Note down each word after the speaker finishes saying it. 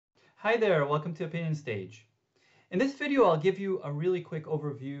Hi there, welcome to Opinion Stage. In this video, I'll give you a really quick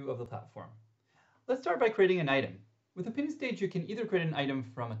overview of the platform. Let's start by creating an item. With Opinion Stage, you can either create an item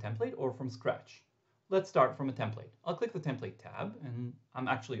from a template or from scratch. Let's start from a template. I'll click the Template tab, and I'm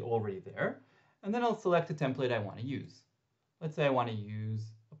actually already there. And then I'll select the template I want to use. Let's say I want to use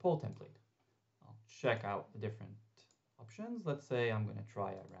a poll template. I'll check out the different options. Let's say I'm going to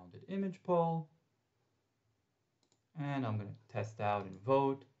try a rounded image poll. And I'm going to test out and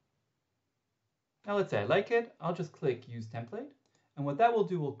vote. Now let's say I like it, I'll just click Use Template, and what that will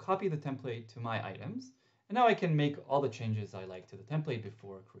do will copy the template to my items, and now I can make all the changes I like to the template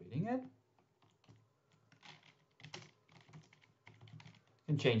before creating it. I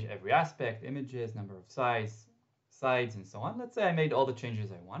can change every aspect, images, number of sides, and so on. Let's say I made all the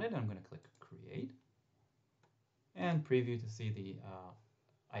changes I wanted. I'm going to click Create, and preview to see the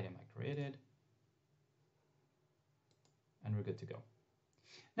item I created, and we're good to go.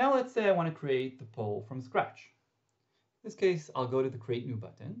 Now let's say I want to create the poll from scratch. In this case, I'll go to the Create New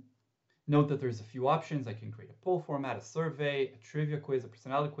button. Note that there's a few options. I can create a poll format, a survey, a trivia quiz, a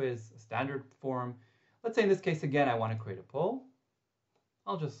personality quiz, a standard form. Let's say in this case, again, I want to create a poll.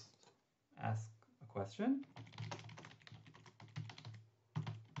 I'll just ask a question.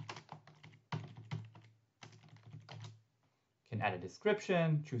 Can add a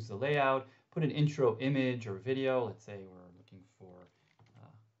description, choose the layout, put an intro image or video. Let's say we're looking for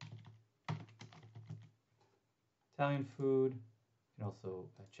Italian food. You can also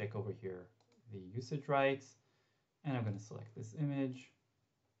check over here the usage rights, and I'm going to select this image.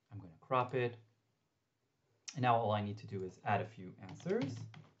 I'm going to crop it, and now all I need to do is add a few answers.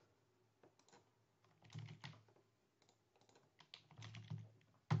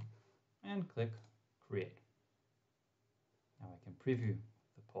 And click Create. Now I can preview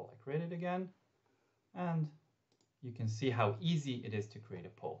the poll I created again, and you can see how easy it is to create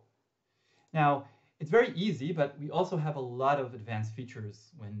a poll. Now, it's very easy, but we also have a lot of advanced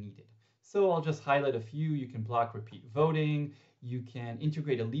features when needed. So I'll just highlight a few. You can block repeat voting. You can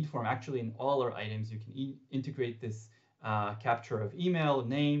integrate a lead form. Actually, in all our items, you can integrate this capture of email,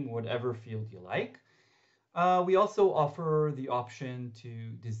 name, whatever field you like. We also offer the option to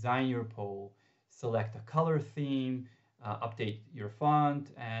design your poll, select a color theme, update your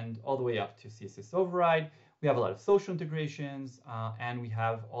font, and all the way up to CSS override. We have a lot of social integrations, and we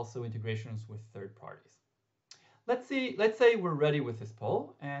have also integrations with third parties. Let's say we're ready with this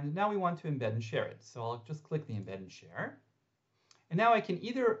poll, and now we want to embed and share it. So I'll just click the Embed and Share. And now I can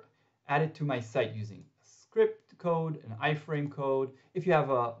either add it to my site using a script code, an iframe code. If you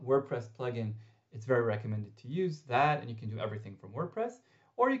have a WordPress plugin, it's very recommended to use that, and you can do everything from WordPress.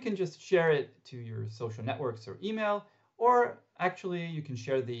 Or you can just share it to your social networks or email, or actually you can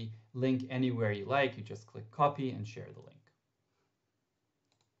share the link anywhere you like. You just click copy and share the link.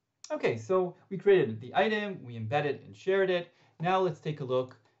 Okay, so we created the item, we embedded and shared it. Now let's take a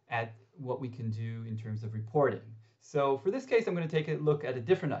look at what we can do in terms of reporting. So for this case, I'm going to take a look at a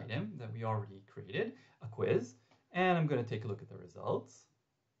different item that we already created, a quiz, and I'm going to take a look at the results.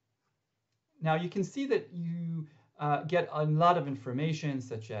 Now you can see that you get a lot of information,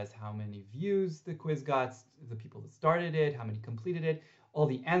 such as how many views the quiz got, the people that started it, how many completed it, all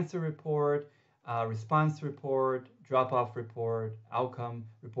the answer report, response report, drop-off report, outcome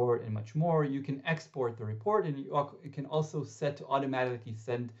report, and much more. You can export the report, and you can also set to automatically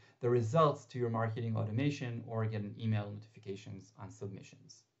send the results to your marketing automation or get an email notifications on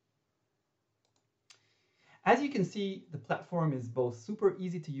submissions. As you can see, the platform is both super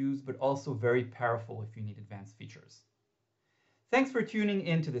easy to use, but also very powerful if you need advanced features. Thanks for tuning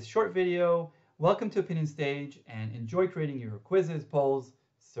in to this short video. Welcome to Opinion Stage, and enjoy creating your quizzes, polls,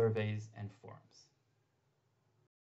 surveys, and forms.